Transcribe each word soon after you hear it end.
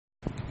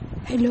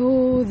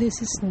Hello, this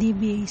is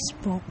DBA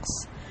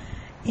Spokes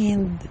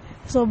and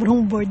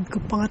sobrang bored ko,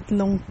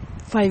 pangatlong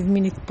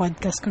 5-minute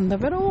podcast ko na,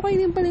 pero okay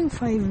din pala yung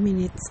 5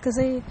 minutes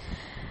kasi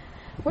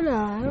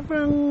wala,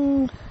 parang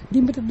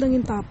limited lang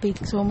yung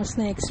topic, so mas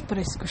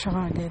na-express ko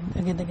siya agad.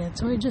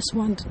 So I just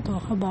want to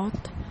talk about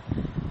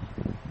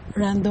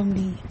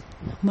randomly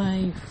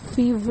my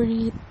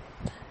favorite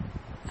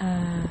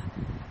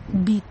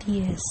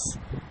BTS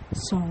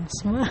songs.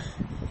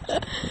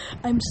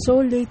 I'm so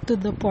late to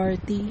the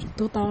party.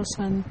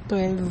 2012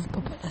 pa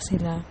pala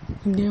sila.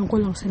 Ngayon ko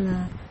lang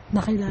sila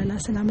nakilala.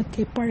 Salamat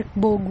kay Park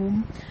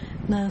Bogum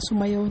na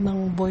sumayaw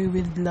ng Boy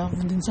With Love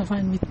dun sa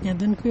fan meet niya.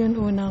 Dun ko yun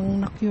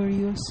unang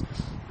na-curious.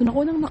 Dun ako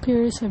unang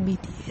na-curious sa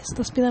BTS.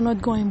 Tapos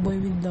pinanood ko yung Boy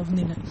With Love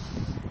nila.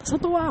 Tapos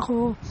natuwa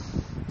ako.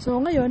 So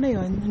ngayon,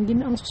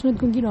 ang susunod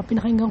kong ginawa,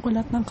 pinakinggan ko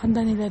lahat ng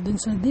kanta nila dun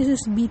sa This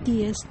is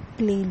BTS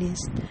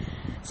playlist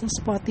sa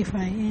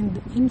Spotify, and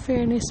in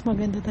fairness,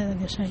 maganda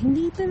talaga siya.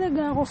 Hindi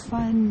talaga ako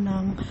fan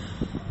ng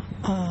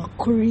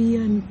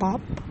Korean pop.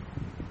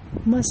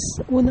 Mas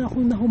una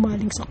akong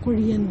nahumaling sa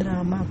Korean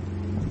drama,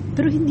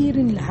 pero hindi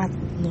rin lahat,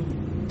 no?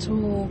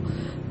 So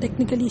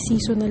technically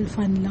seasonal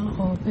fan lang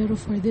ako, pero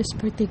for this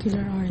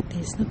particular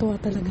artist,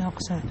 natuwa talaga ako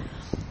sa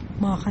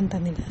mga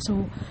kanta nila.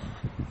 So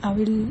I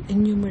will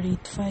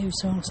enumerate 5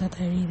 songs that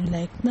I really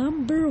like.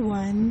 Number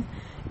 1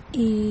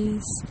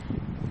 is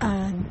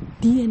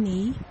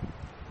DNA.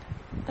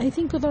 I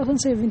think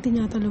 2017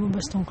 yata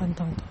lumabas tong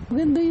kantang to.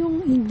 Maganda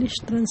yung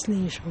English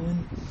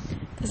translation.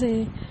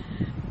 Kasi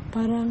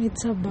parang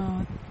it's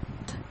about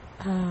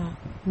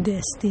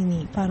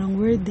destiny. Parang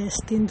we're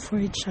destined for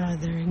each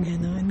other.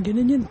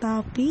 Ganon yung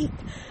topic.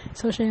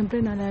 So, syempre,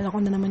 naalala ko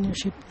na naman yung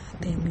ship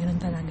natin. Ganon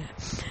talaga.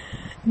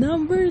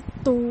 Number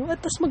 2, at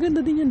tas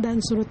maganda din yung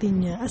dance routine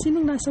niya. As in,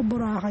 nung nasa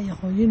Boracay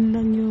ako, yun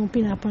lang yung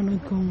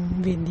pinapanood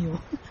kong video.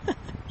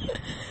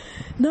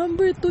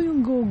 Number 2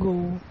 yung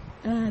Go-Go.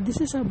 This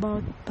is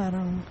about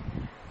parang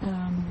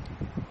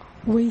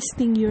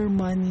wasting your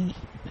money.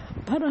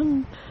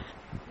 Parang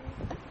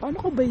paano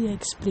ko ba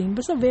i-explain?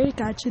 Basta very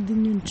catchy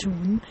din yung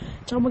tune.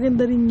 Tsaka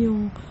maganda rin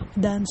yung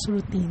dance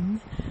routine.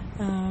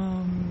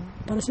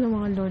 Para sa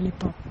mga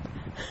lollipop.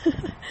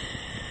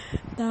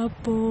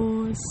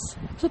 Tapos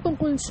so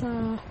tungkol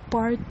sa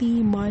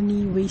party,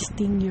 money,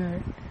 wasting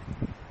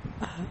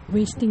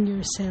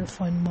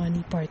yourself on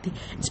money party.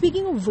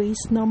 Speaking of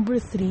waste,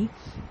 number 3,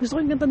 gusto ko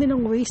yung kanta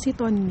nilang Waste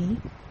It On Me.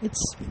 It's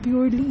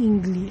purely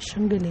English.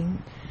 Ang galing.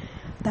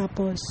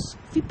 Tapos,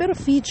 pero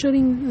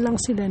featuring lang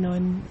sila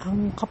nun.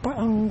 Ang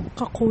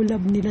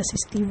kakolab nila si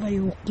Steve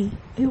Aoki.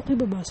 Aoki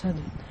ba basa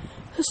dun?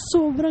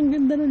 Sobrang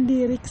ganda ng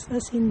lyrics,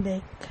 as in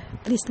like,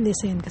 please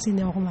listen kasi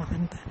hindi ako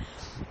kumakanta.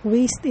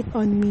 Waste It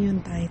On Me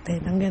yung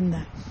title. Ang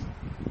ganda.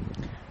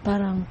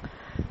 Parang,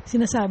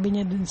 sinasabi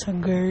niya dun sa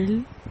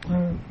girl,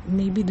 or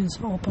maybe dun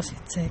sa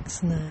opposite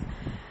sex, na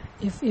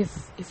if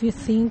you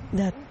think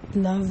that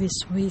love is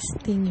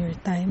wasting your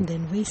time,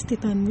 then waste it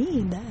on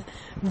me.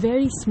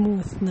 Very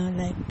smooth, na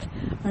like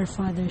our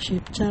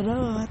fathership.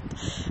 Charot.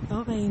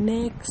 Okay,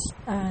 next.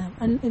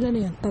 Ilan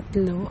na yun?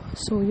 3.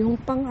 So, yung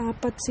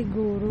pang-4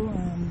 siguro,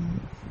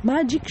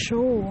 Magic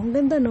Show. Ang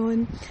ganda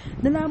nun.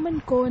 Nalaman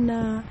ko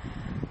na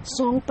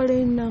song pala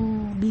yun ng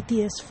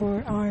BTS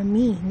for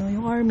ARMY. No?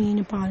 Yung ARMY,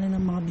 yun yung pangalan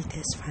ng mga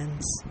BTS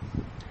fans.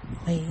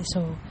 Okay,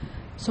 so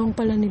song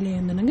pala nila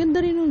yun. Ang ganda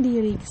rin ng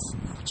lyrics,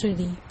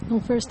 actually. Nung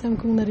first time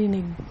kong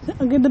narinig,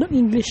 ang ganda ng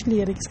English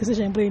lyrics kasi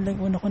syempre yun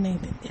lang una ko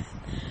naintindihan.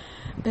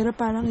 Pero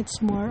parang it's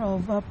more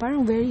of,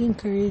 parang very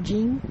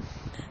encouraging.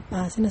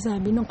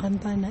 Sinasabi ng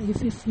kanta na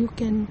if you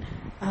can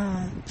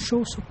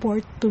show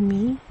support to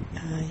me,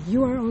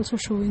 you are also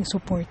showing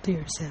support to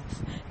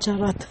yourself.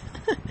 Charot.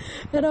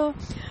 Pero,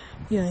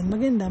 yun,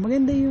 maganda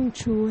yung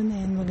tune,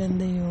 and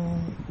maganda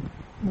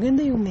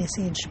yung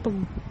message pag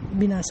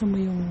binasa mo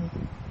yung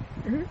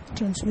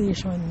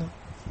translation, no?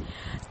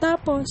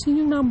 Tapos,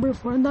 yun yung number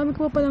 4. Ang dami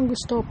ko pa palang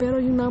gusto, pero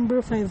yung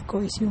number 5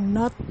 ko is yung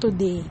Not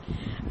Today.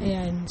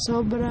 Ayan,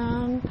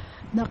 sobrang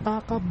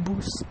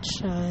nakaka-boost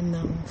siya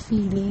ng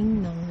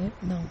feeling,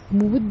 ng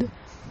mood.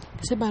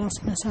 Kasi parang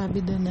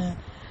sinasabi doon na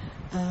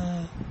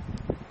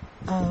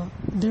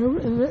there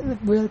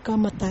will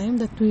come a time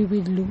that we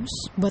will lose,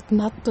 but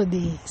not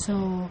today. So,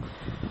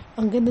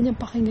 ang ganda niyang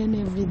pakinggan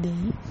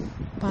everyday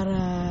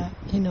para,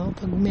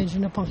 pag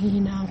medyo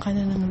napanghihinaan ka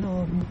na ng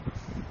loob.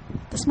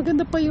 Tapos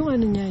maganda pa yung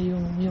niya,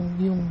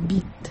 yung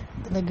beat,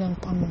 talagang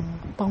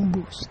pang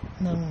boost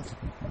ng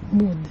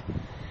mood.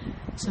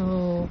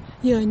 So,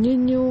 yun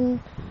yung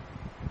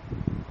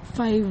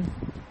 5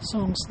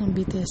 songs ng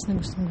BTS na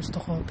gusto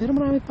ko. Pero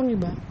marami pang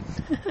iba.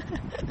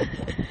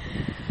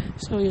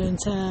 So, yun,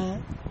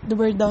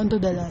 we're down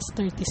to the last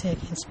 30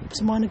 seconds.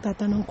 Sa mga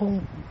nagtatanong kung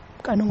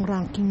anong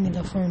ranking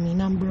nila for me,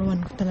 number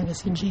 1 ko talaga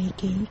si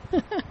JK.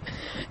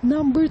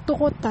 Number 2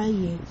 ko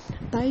Tay.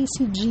 Tay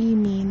si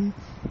Jimin,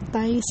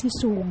 Tay si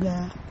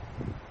Suga,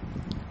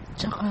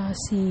 tsaka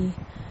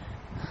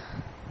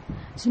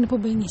sino pa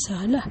ba yung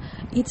isa? 8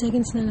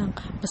 seconds na lang.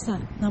 Basta,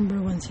 number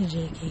 1 si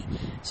JK.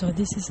 So,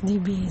 this is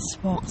DBA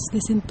Fox.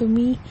 Listen to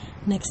me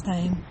next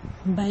time.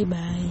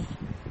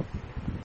 Bye-bye.